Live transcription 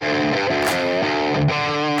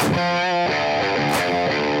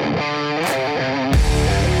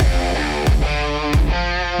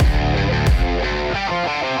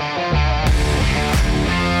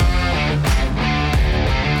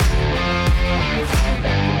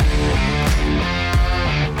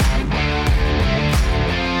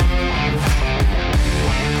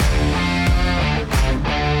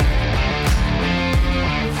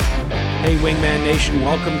Wingman Nation.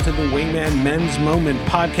 Welcome to the Wingman Men's Moment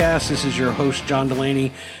podcast. This is your host, John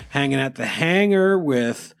Delaney, hanging at the hangar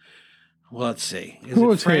with, well, let's see. Is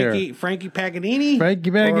Who it is Frankie, here? Frankie Paganini?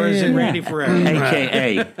 Frankie Paganini. Or is it Randy Ferrari?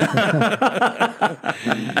 AKA.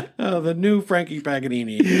 The new Frankie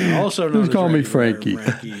Paganini, also known Who's as calling me Randy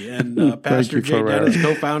Frankie? And Pastor Frankie Jay Ferrari. Dennis,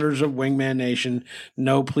 co-founders of Wingman Nation.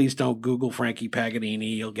 No, please don't Google Frankie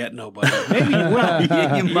Paganini. You'll get nobody. Maybe you will.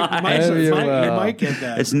 You might. Maybe you You will. might get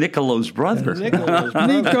that. It's Nicolo's brother. Nicholas.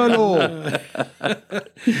 Nicolo.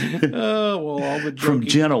 Oh, well, all the From jokey-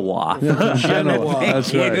 Genoa. Genoa.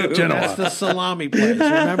 That's right. That's the salami place,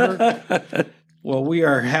 remember? Well, we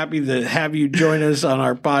are happy to have you join us on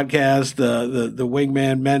our podcast, the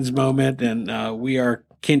Wingman Men's Moment, and we are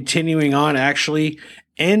continuing on, actually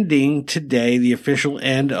ending today the official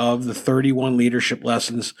end of the 31 leadership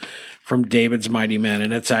lessons from David's Mighty Men,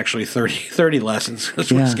 and it's actually 30 lessons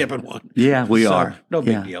because we're skipping one. Yeah, we are. No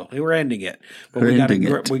big Yeah. deal. We're ending it, but We're ending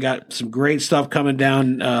it. we got some great stuff coming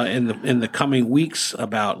down in the coming weeks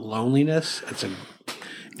about loneliness.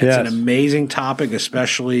 It's an amazing topic,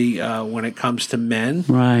 especially when it comes to men.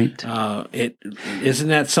 Right. Isn't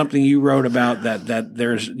that something you wrote about?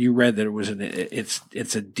 You read that it was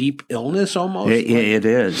it's a deep illness almost. It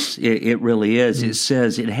is. It really is. It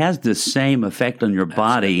says it has the same effect on your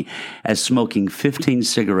body as smoking 15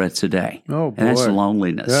 cigarettes a day. Oh, boy. And that's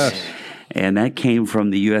loneliness. Yes. And that came from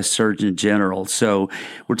the U.S. Surgeon General. So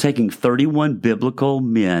we're taking 31 biblical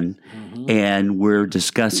men and we're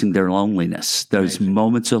discussing their loneliness, those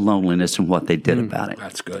moments of loneliness and what they did about it.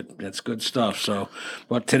 That's good. That's good stuff. So,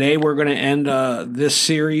 but today we're going to end this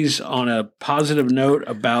series on a positive note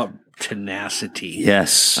about tenacity.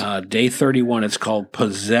 Yes. Day 31. It's called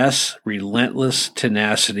Possess Relentless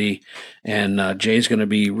Tenacity. And Jay's going to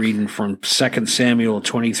be reading from 2 Samuel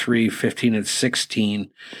 23, 15 and 16.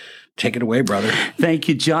 Take it away, brother. Thank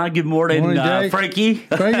you, John. Good morning, Jake. Frankie.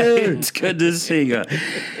 Frankie. It's good to see you.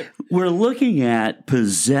 We're looking at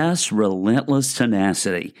possess relentless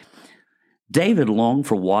tenacity. David longed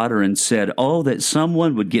for water and said, "Oh, that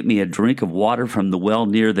someone would get me a drink of water from the well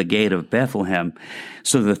near the gate of Bethlehem."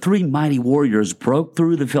 So the three mighty warriors broke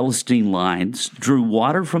through the Philistine lines, drew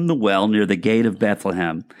water from the well near the gate of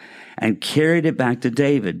Bethlehem, and carried it back to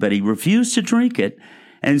David. But he refused to drink it.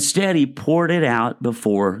 Instead, he poured it out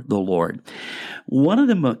before the Lord. One of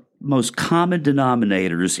the most common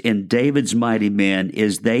denominators in David's mighty men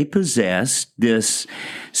is they possess this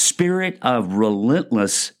spirit of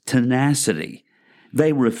relentless tenacity.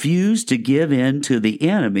 They refuse to give in to the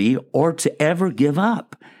enemy or to ever give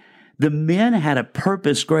up. The men had a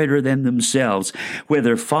purpose greater than themselves.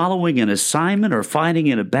 Whether following an assignment or fighting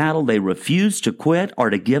in a battle, they refused to quit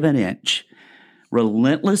or to give an inch.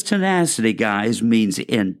 Relentless tenacity, guys, means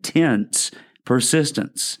intense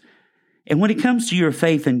persistence. And when it comes to your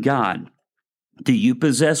faith in God, do you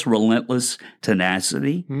possess relentless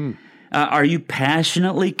tenacity? Are you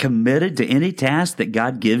passionately committed to any task that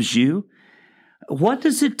God gives you? What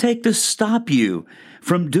does it take to stop you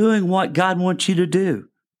from doing what God wants you to do?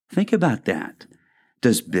 Think about that.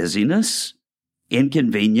 Does busyness,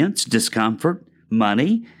 inconvenience, discomfort,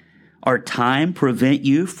 money, or time prevent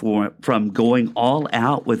you from going all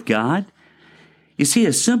out with God? You see,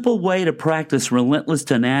 a simple way to practice relentless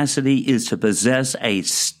tenacity is to possess a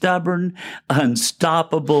stubborn,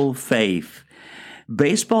 unstoppable faith.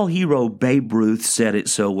 Baseball hero Babe Ruth said it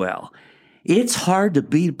so well. It's hard to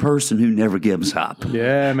be a person who never gives up.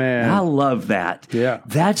 Yeah, man. I love that. Yeah.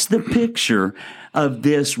 That's the picture of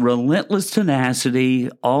this relentless tenacity,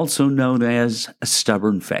 also known as a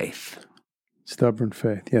stubborn faith. Stubborn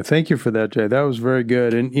faith. Yeah, thank you for that, Jay. That was very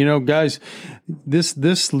good. And, guys,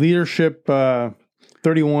 this leadership,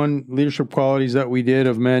 31 leadership qualities that we did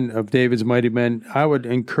of David's mighty men, I would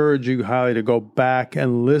encourage you highly to go back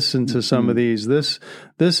and listen to some of these. This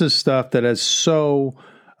is stuff that is so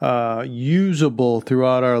usable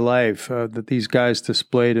throughout our life that these guys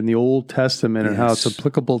displayed in the Old Testament and how it's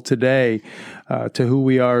applicable today to who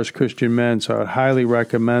we are as Christian men. So I'd highly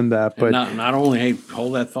recommend that. But not only, hey,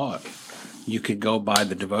 hold that thought. You could go buy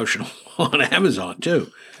the devotional on Amazon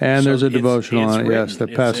too. And there's a it's- devotional it's on it, written. yes, that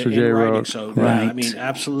It's Pastor in Jay writing. wrote. So, Right. I mean,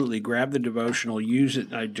 absolutely grab the devotional, use it.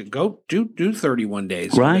 Go do 31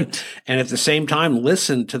 days. Right. And at the same time,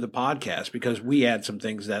 listen to the podcast because we add some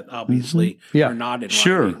things that obviously Yeah. are not in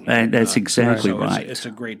Sure, writing. and that's exactly So right. It's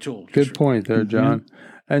a great tool. Good point there, John.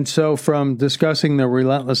 And so from discussing the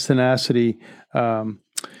relentless tenacity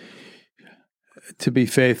to be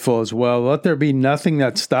faithful as well, let there be nothing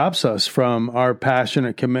that stops us from our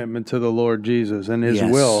passionate commitment to the Lord Jesus and His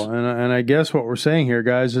Yes. will. And I guess what we're saying here,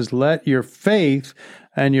 guys, is let your faith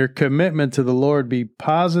and your commitment to the Lord be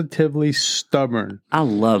positively stubborn. I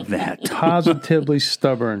love that. Positively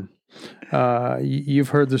stubborn. You've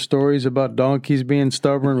heard the stories about donkeys being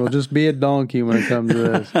stubborn. Well, just be a donkey when it comes to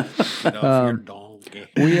this. No, if you're a donkey.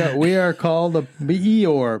 We are called to be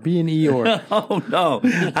Eeyore. Be an Eeyore. Oh, no.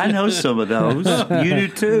 I know some of those. You do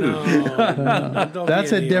too. No, don't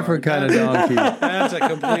That's be a an different Eeyore. kind of donkey. That's a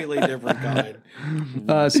completely different kind.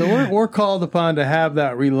 So we're called upon to have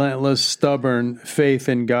that relentless, stubborn faith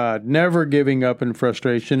in God, never giving up in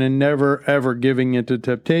frustration and never, ever giving into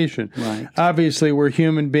temptation. Right. Obviously, we're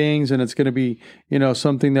human beings, and it's going to be,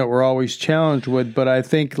 something that we're always challenged with. But I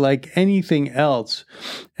think, like anything else,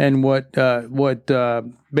 and what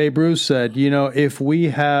Babe Ruth said, if we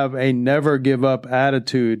have a never give up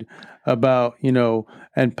attitude about,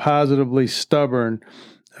 and positively stubborn,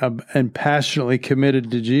 and passionately committed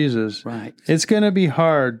to Jesus, Right. it's going to be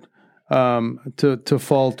hard to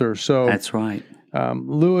falter. So That's right.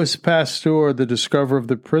 Louis Pasteur, the discoverer of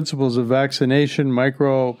the principles of vaccination,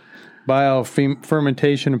 microbial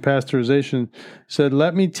fermentation, and pasteurization, said,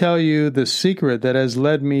 "Let me tell you the secret that has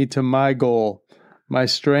led me to my goal. My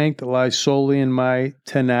strength lies solely in my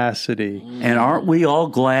tenacity." And aren't we all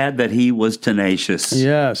glad that he was tenacious?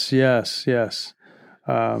 Yes.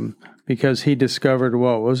 Because he discovered,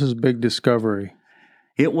 what was his big discovery?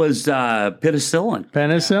 It was penicillin.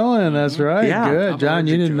 Penicillin, that's right. Yeah. Good. I'm John,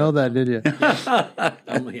 you allergic didn't to know it. that, did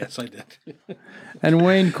you? Yes, I did. And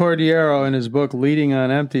Wayne Cordiero, in his book Leading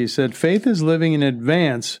on Empty, said, "Faith is living in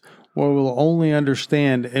advance where we'll only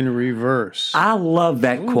understand in reverse." I love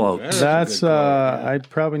that quote. That's, I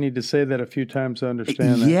probably need to say that a few times to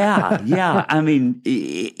understand that. Yeah. I mean,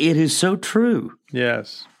 it is so true.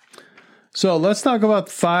 Yes. So let's talk about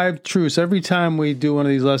 5 truths. Every time we do one of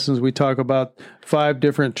these lessons, we talk about 5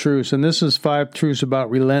 different truths. And this is 5 truths about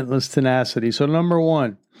relentless tenacity. So number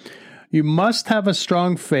 1, you must have a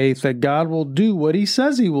strong faith that God will do what he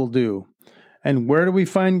says he will do. And where do we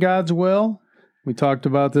find God's will? We talked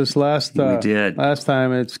about this last time.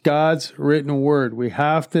 It's God's written word. We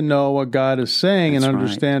have to know what God is saying and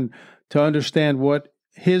understand to understand what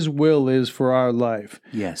his will is for our life.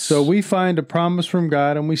 Yes. So we find a promise from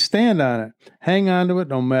God and we stand on it. Hang on to it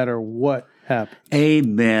no matter what happens.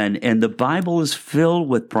 Amen. And the Bible is filled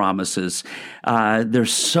with promises.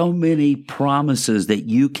 There's so many promises that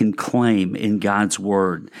you can claim in God's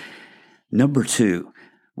word. Number 2,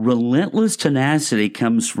 relentless tenacity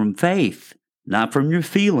comes from faith, not from your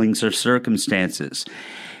feelings or circumstances.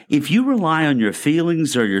 If you rely on your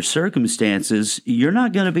feelings or your circumstances, you're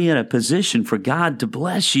not going to be in a position for God to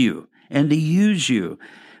bless you and to use you,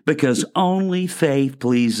 because only faith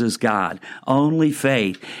pleases God. Only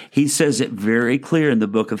faith. He says it very clear in the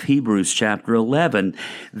book of Hebrews chapter 11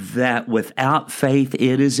 that without faith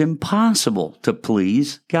it is impossible to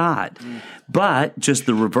please God. But just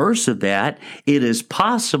the reverse of that, it is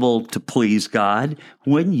possible to please God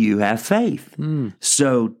when you have faith.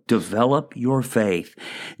 So develop your faith.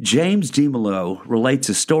 James DeMello relates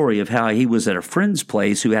a story of how he was at a friend's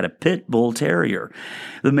place who had a pit bull terrier.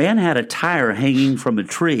 The man had a tire hanging from a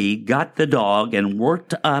tree, got the dog, and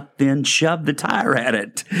worked up, then shoved the tire at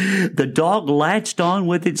it. The dog latched on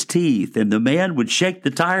with its teeth, and the man would shake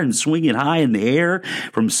the tire and swing it high in the air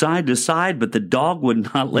from side to side, but the dog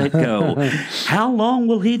would not let go. How long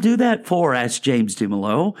will he do that for? Asked James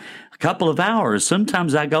DeMello. A couple of hours.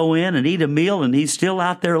 Sometimes I go in and eat a meal and he's still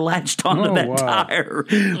out there latched onto that tire.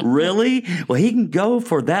 Really? Well, he can go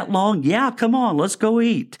for that long? Yeah, come on, let's go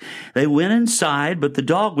eat. They went inside, but the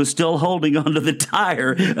dog was still holding onto the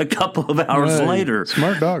tire a couple of hours later.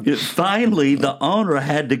 Smart dog. Finally, the owner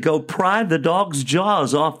had to go pry the dog's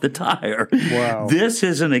jaws off the tire. Wow. This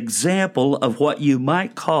is an example of what you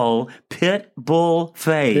might call pit bull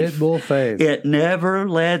faith. Pit bull faith. It never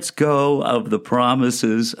lets go of the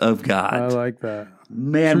promises of God. I like that.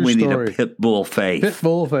 Man, True we story. need a pit bull faith. Pit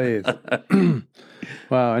bull faith.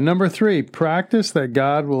 Wow. And number 3, practice that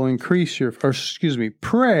God will increase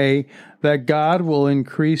pray that God will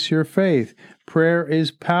increase your faith. Prayer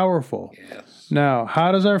is powerful. Yes. Now,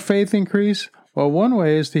 how does our faith increase? Well, one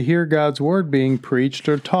way is to hear God's word being preached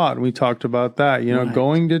or taught. We talked about that.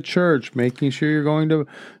 Going to church, making sure you're going to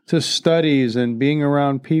studies and being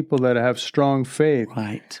around people that have strong faith.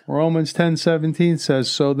 Right. Romans 10:17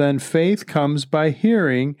 says, "So then faith comes by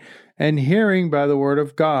hearing, and hearing by the word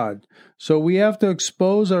of God." So we have to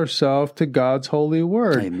expose ourselves to God's holy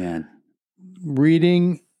word. Amen.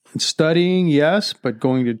 Reading Studying, yes, but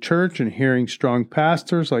going to church and hearing strong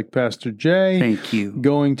pastors like Pastor Jay. Thank you.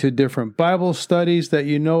 Going to different Bible studies that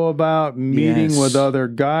you know about, meeting with other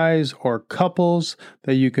guys or couples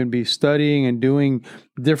that you can be studying and doing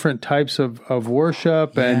different types of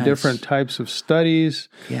worship and different types of studies.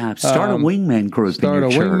 Yeah, start a Wingman group in your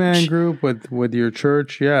church. Start a Wingman group with your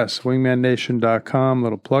church. Yes, wingmannation.com,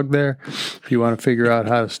 little plug there if you want to figure out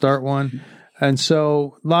how to start one. And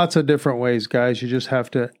so lots of different ways, guys. You just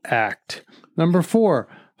have to act. Number 4,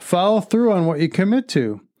 follow through on what you commit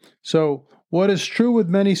to. So what is true with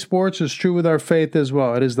many sports is true with our faith as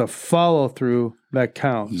well. It is the follow through that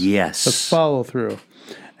counts. Yes. The follow through.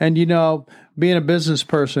 And, you know, being a business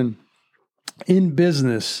person, in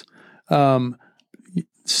business,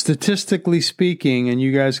 statistically speaking, and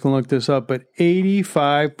you guys can look this up, but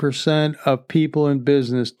 85% of people in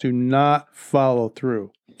business do not follow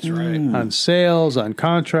through. That's right. On sales, on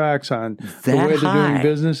contracts, on the way they're doing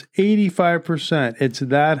business. 85%. It's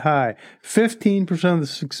that high. 15% of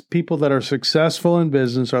the people that are successful in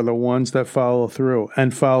business are the ones that follow through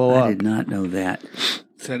and follow up. I did not know that.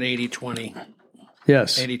 It's that 80-20.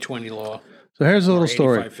 Yes. 80-20 law. So here's a little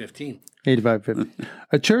story. 85-15. 85-50.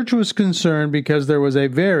 A church was concerned because there was a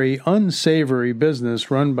very unsavory business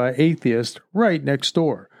run by atheists right next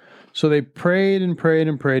door. So they prayed and prayed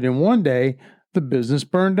and prayed, and one day the business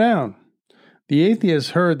burned down. The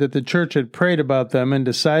atheists heard that the church had prayed about them and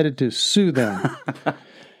decided to sue them.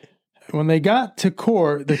 When they got to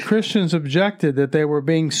court, the Christians objected that they were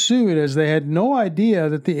being sued as they had no idea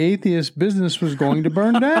that the atheist business was going to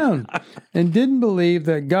burn down and didn't believe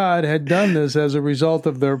that God had done this as a result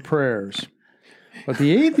of their prayers. But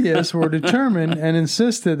the atheists were determined and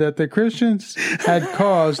insisted that the Christians had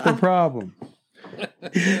caused the problem.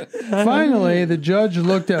 Finally, the judge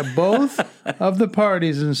looked at both of the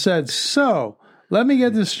parties and said, "So, let me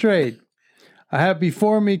get this straight. I have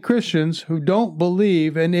before me Christians who don't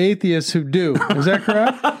believe and atheists who do." Is that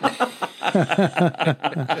correct?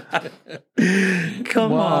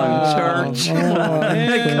 Come on, church.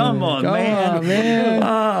 Come on, man.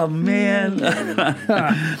 Oh, man.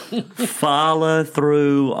 Follow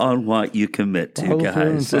through on what you commit to,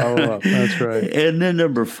 guys. Follow up. That's right. And then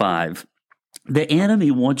number 5, the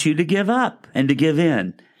enemy wants you to give up and to give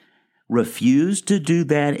in. Refuse to do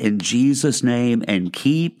that in Jesus' name and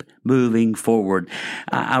keep moving forward.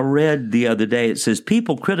 I read the other day, it says,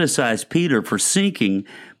 people criticize Peter for sinking,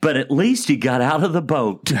 but at least he got out of the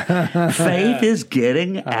boat. Faith is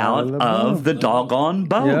getting out of the doggone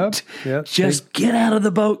boat. Yep. Just get out of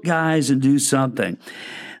the boat, guys, and do something.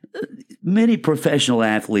 Many professional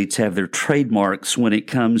athletes have their trademarks when it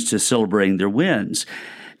comes to celebrating their wins.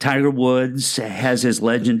 Tiger Woods has his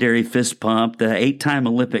legendary fist pump. The 8-time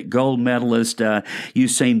Olympic gold medalist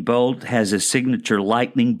Usain Bolt has his signature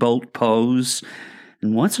lightning bolt pose.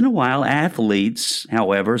 And once in a while, athletes,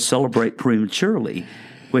 however, celebrate prematurely,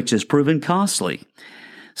 which has proven costly.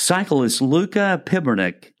 Cyclist Luka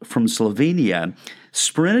Pibernik from Slovenia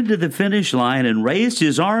sprinted to the finish line and raised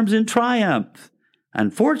his arms in triumph.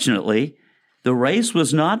 Unfortunately, the race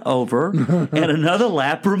was not over, and another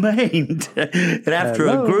lap remained. And after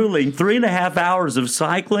a grueling 3.5 hours of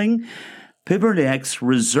cycling, Pibernik's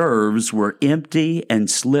reserves were empty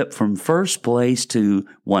and slipped from first place to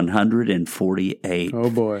 148.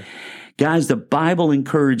 Oh, boy. Guys, the Bible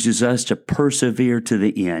encourages us to persevere to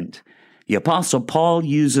the end. The Apostle Paul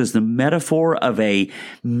uses the metaphor of a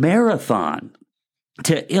marathon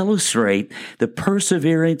to illustrate the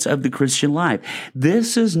perseverance of the Christian life.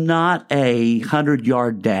 This is not a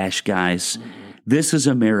 100-yard dash, guys. This is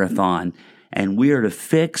a marathon, and we are to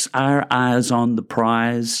fix our eyes on the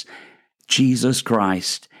prize, Jesus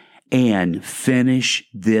Christ, and finish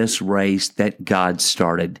this race that God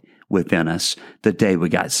started within us the day we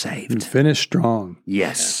got saved. And finish strong.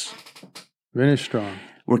 Yes. Finish strong.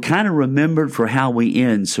 We're kind of remembered for how we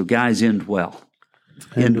end, so guys, end well.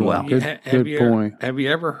 End well. Good point. Have you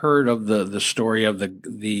ever heard of the story of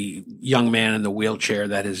the young man in the wheelchair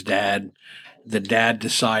that the dad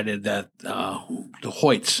decided that the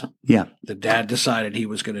Hoyts, the dad decided he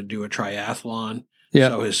was going to do a triathlon,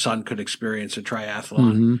 so his son could experience a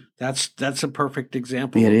triathlon. Mm-hmm. That's a perfect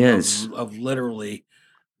example. Of literally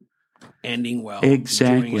ending well,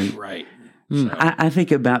 exactly, doing it right. So. I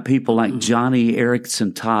think about people like Johnny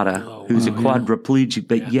Erickson Tata, who's a quadriplegic,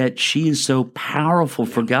 but yet she is so powerful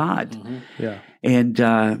for God. Mm-hmm. Yeah.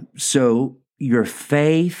 And so your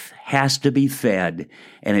faith has to be fed.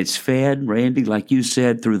 And it's fed, Randy, like you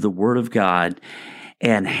said, through the Word of God.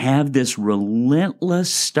 And have this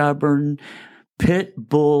relentless, stubborn, pit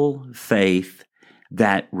bull faith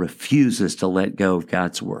that refuses to let go of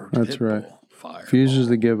God's Word. That's right. Fire. Refuses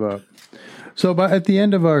to give up. So at the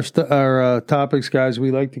end of our topics, guys,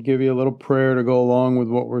 we like to give you a little prayer to go along with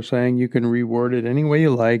what we're saying. You can reword it any way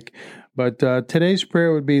you like. But today's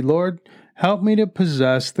prayer would be, Lord, help me to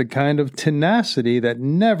possess the kind of tenacity that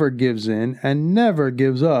never gives in and never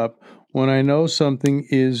gives up when I know something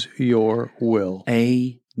is your will.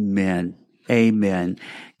 Amen. Amen.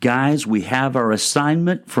 Guys, we have our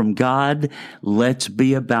assignment from God. Let's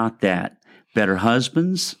be about that. Better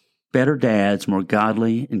husbands, better dads, more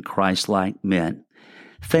godly and Christ-like men.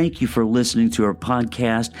 Thank you for listening to our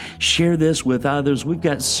podcast. Share this with others. We've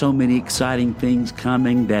got so many exciting things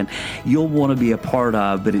coming that you'll want to be a part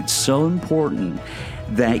of, but it's so important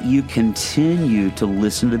that you continue to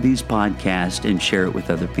listen to these podcasts and share it with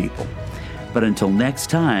other people. But until next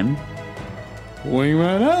time,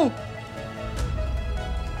 Wingman out.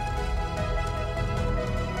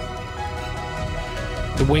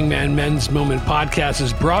 The Wingman Men's Moment podcast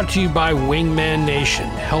is brought to you by Wingman Nation,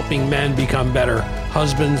 helping men become better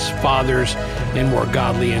husbands, fathers, and more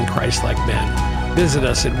godly and Christ-like men. Visit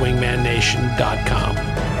us at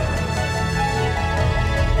wingmannation.com.